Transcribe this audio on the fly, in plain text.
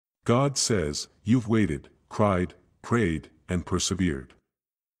God says, you've waited, cried, prayed, and persevered.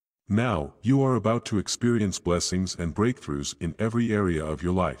 Now, you are about to experience blessings and breakthroughs in every area of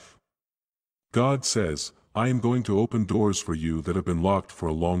your life. God says, I am going to open doors for you that have been locked for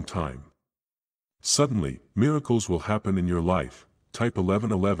a long time. Suddenly, miracles will happen in your life. Type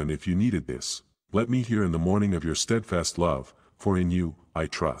 1111 if you needed this. Let me hear in the morning of your steadfast love, for in you, I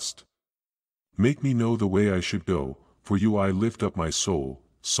trust. Make me know the way I should go, for you I lift up my soul.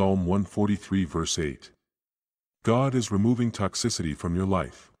 Psalm 143 verse 8. God is removing toxicity from your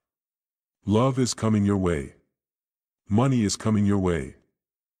life. Love is coming your way. Money is coming your way.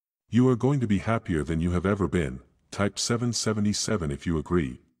 You are going to be happier than you have ever been. Type 777 if you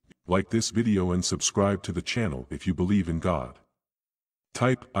agree. Like this video and subscribe to the channel if you believe in God.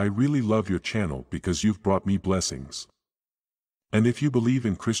 Type, I really love your channel because you've brought me blessings. And if you believe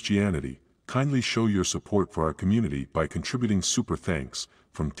in Christianity, kindly show your support for our community by contributing super thanks,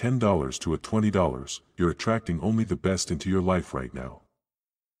 from $10 to $20. You're attracting only the best into your life right now.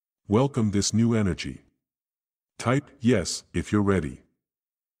 Welcome this new energy. Type yes if you're ready.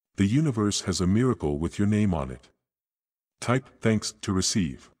 The universe has a miracle with your name on it. Type thanks to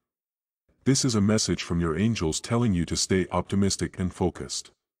receive. This is a message from your angels telling you to stay optimistic and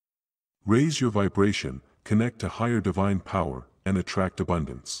focused. Raise your vibration, connect to higher divine power, and attract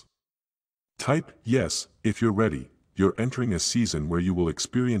abundance. Type yes if you're ready. You're entering a season where you will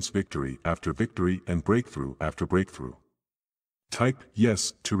experience victory after victory and breakthrough after breakthrough. Type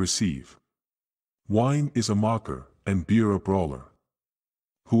yes to receive. Wine is a mocker, and beer a brawler.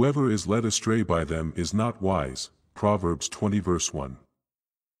 Whoever is led astray by them is not wise. Proverbs 20 verse 1.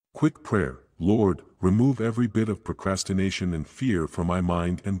 Quick prayer, Lord, remove every bit of procrastination and fear from my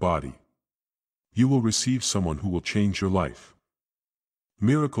mind and body. You will receive someone who will change your life.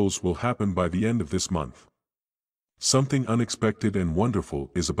 Miracles will happen by the end of this month. Something unexpected and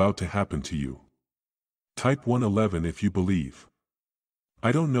wonderful is about to happen to you. Type 111 if you believe.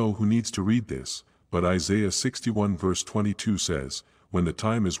 I don't know who needs to read this, but Isaiah 61 verse 22 says, when the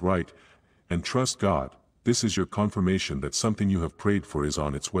time is right, and trust God, this is your confirmation that something you have prayed for is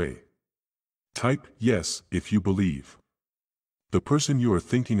on its way. Type yes if you believe. The person you are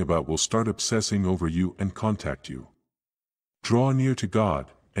thinking about will start obsessing over you and contact you. Draw near to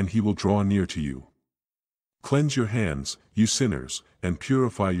God, and He will draw near to you. Cleanse your hands, you sinners, and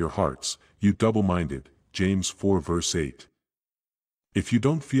purify your hearts, you double-minded. James 4 verse 8. If you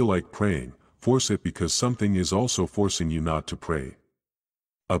don't feel like praying, force it because something is also forcing you not to pray.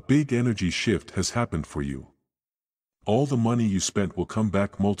 A big energy shift has happened for you. All the money you spent will come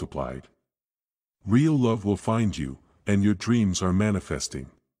back multiplied. Real love will find you, and your dreams are manifesting.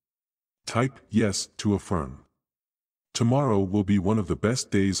 Type yes to affirm. Tomorrow will be one of the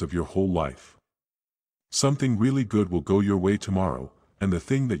best days of your whole life. Something really good will go your way tomorrow, and the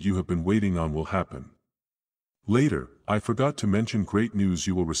thing that you have been waiting on will happen. Later, I forgot to mention great news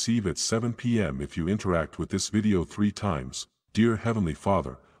you will receive at 7 p.m. if you interact with this video 3 times. Dear Heavenly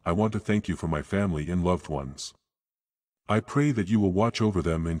Father, I want to thank you for my family and loved ones. I pray that you will watch over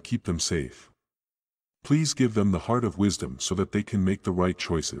them and keep them safe. Please give them the heart of wisdom so that they can make the right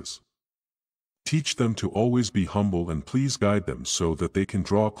choices. Teach them to always be humble and please guide them so that they can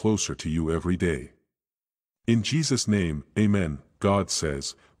draw closer to you every day. In Jesus' name, Amen. God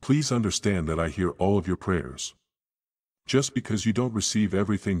says, please understand that I hear all of your prayers. Just because you don't receive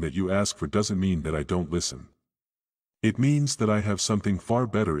everything that you ask for doesn't mean that I don't listen. It means that I have something far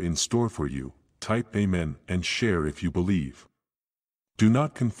better in store for you. Type Amen and share if you believe. Do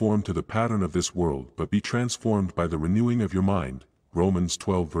not conform to the pattern of this world but be transformed by the renewing of your mind. Romans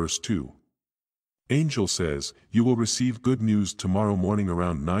 12 verse 2. Angel says, you will receive good news tomorrow morning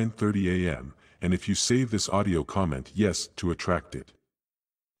around 9:30 a.m., and if you save this audio comment yes to attract it.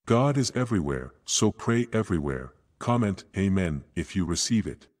 God is everywhere, so pray everywhere. Comment Amen if you receive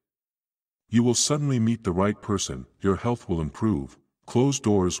it. You will suddenly meet the right person, your health will improve, closed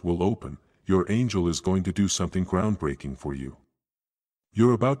doors will open, your angel is going to do something groundbreaking for you.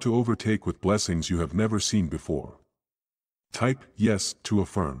 You're about to overtake with blessings you have never seen before. Type yes to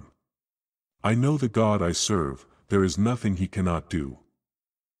affirm. I know the God I serve, there is nothing He cannot do.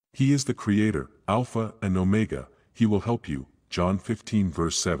 He is the Creator, Alpha and Omega, He will help you. John 15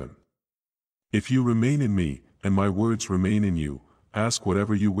 verse 7. If you remain in me, and my words remain in you, ask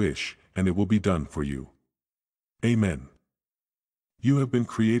whatever you wish, and it will be done for you. Amen. You have been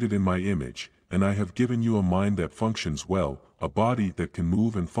created in my image, and I have given you a mind that functions well, a body that can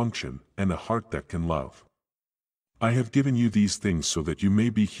move and function, and a heart that can love. I have given you these things so that you may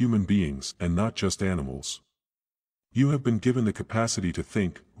be human beings and not just animals. You have been given the capacity to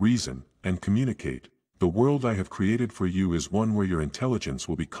think, reason, and communicate. The world I have created for you is one where your intelligence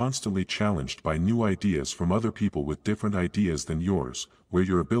will be constantly challenged by new ideas from other people with different ideas than yours, where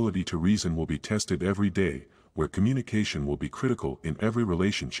your ability to reason will be tested every day, where communication will be critical in every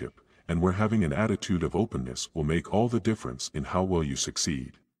relationship, and where having an attitude of openness will make all the difference in how well you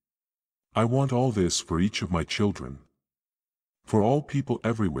succeed. I want all this for each of my children. For all people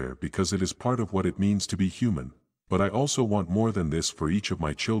everywhere, because it is part of what it means to be human, but I also want more than this for each of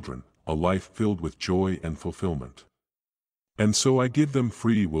my children, a life filled with joy and fulfillment. And so I give them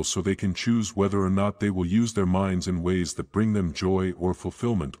free will so they can choose whether or not they will use their minds in ways that bring them joy or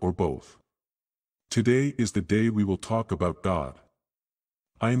fulfillment or both. Today is the day we will talk about God.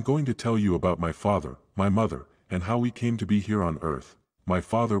 I am going to tell you about my father, my mother, and how we came to be here on earth. My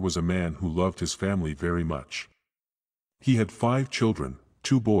father was a man who loved his family very much. He had 5 children,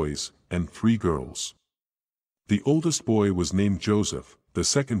 2 boys, and 3 girls. The oldest boy was named Joseph, the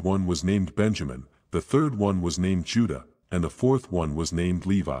second one was named Benjamin, the third one was named Judah, and the fourth one was named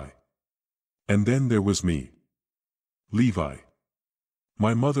Levi. And then there was me. Levi.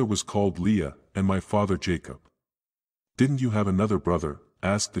 My mother was called Leah, and my father Jacob. Didn't you have another brother?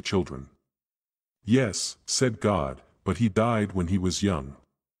 Asked the children. Yes, said God, but he died when he was young.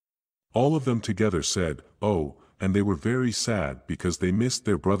 All of them together said, oh, and they were very sad because they missed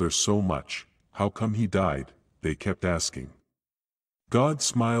their brother so much. How come he died? They kept asking. God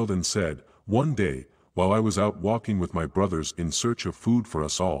smiled and said, one day, while I was out walking with my brothers in search of food for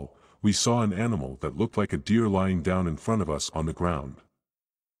us all, we saw an animal that looked like a deer lying down in front of us on the ground.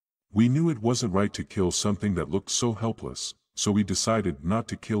 We knew it wasn't right to kill something that looked so helpless, so we decided not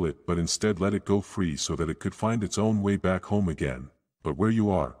to kill it but instead let it go free so that it could find its own way back home again. But where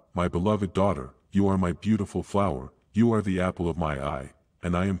you are, my beloved daughter, you are my beautiful flower, you are the apple of my eye,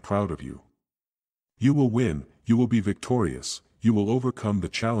 and I am proud of you. You will win, you will be victorious, you will overcome the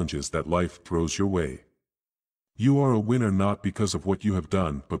challenges that life throws your way. You are a winner not because of what you have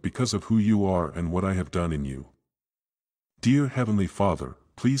done but because of who you are and what I have done in you. Dear Heavenly Father,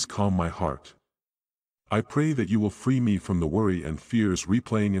 please calm my heart. I pray that you will free me from the worry and fears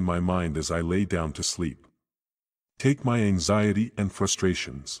replaying in my mind as I lay down to sleep. Take my anxiety and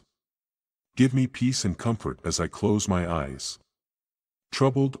frustrations. Give me peace and comfort as I close my eyes.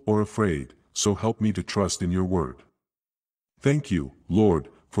 Troubled or afraid, so help me to trust in your word. Thank you, Lord,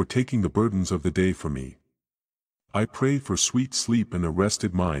 for taking the burdens of the day for me. I pray for sweet sleep and a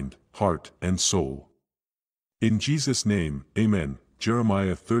rested mind, heart, and soul. In Jesus' name, Amen.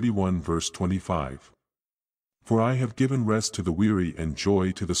 Jeremiah 31 verse 25. For I have given rest to the weary and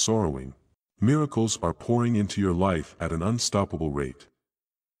joy to the sorrowing. Miracles are pouring into your life at an unstoppable rate.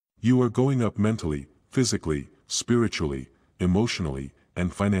 You are going up mentally, physically, spiritually, emotionally,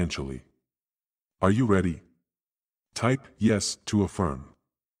 and financially. Are you ready? Type yes to affirm.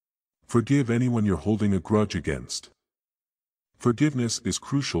 Forgive anyone you're holding a grudge against. Forgiveness is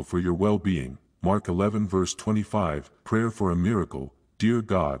crucial for your well-being. Mark 11 verse 25, prayer for a miracle. Dear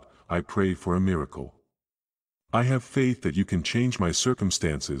God, I pray for a miracle. I have faith that you can change my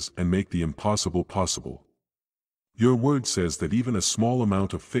circumstances and make the impossible possible. Your word says that even a small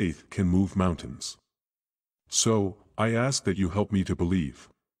amount of faith can move mountains. So, I ask that you help me to believe.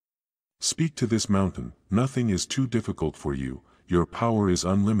 Speak to this mountain, nothing is too difficult for you, your power is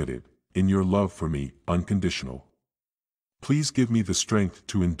unlimited, in your love for me, unconditional. Please give me the strength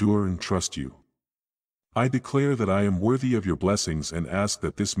to endure and trust you. I declare that I am worthy of your blessings and ask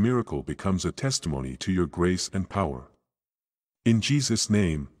that this miracle becomes a testimony to your grace and power. In Jesus'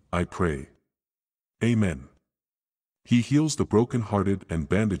 name, I pray. Amen. He heals the brokenhearted and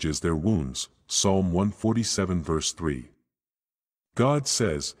bandages their wounds. Psalm 147 verse 3. God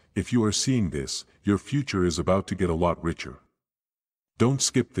says, if you are seeing this, your future is about to get a lot richer. Don't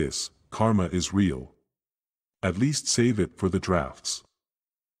skip this, karma is real. At least save it for the drafts.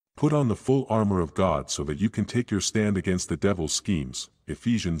 Put on the full armor of God so that you can take your stand against the devil's schemes.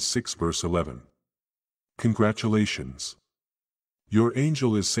 Ephesians 6 verse 11. Congratulations. Your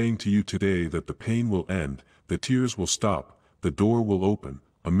angel is saying to you today that the pain will end, the tears will stop, the door will open,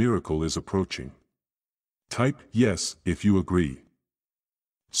 a miracle is approaching. Type yes if you agree.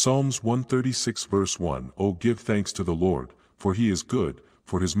 Psalms 136 verse 1. Oh, give thanks to the Lord, for he is good,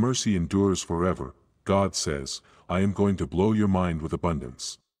 for his mercy endures forever. God says, I am going to blow your mind with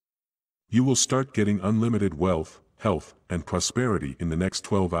abundance. You will start getting unlimited wealth, health, and prosperity in the next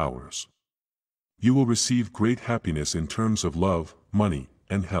 12 hours. You will receive great happiness in terms of love, money,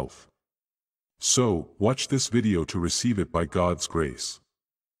 and health. So, watch this video to receive it by God's grace.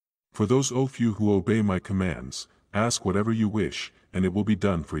 For those of you who obey my commands, ask whatever you wish, and it will be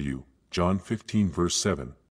done for you. John 15 verse 7.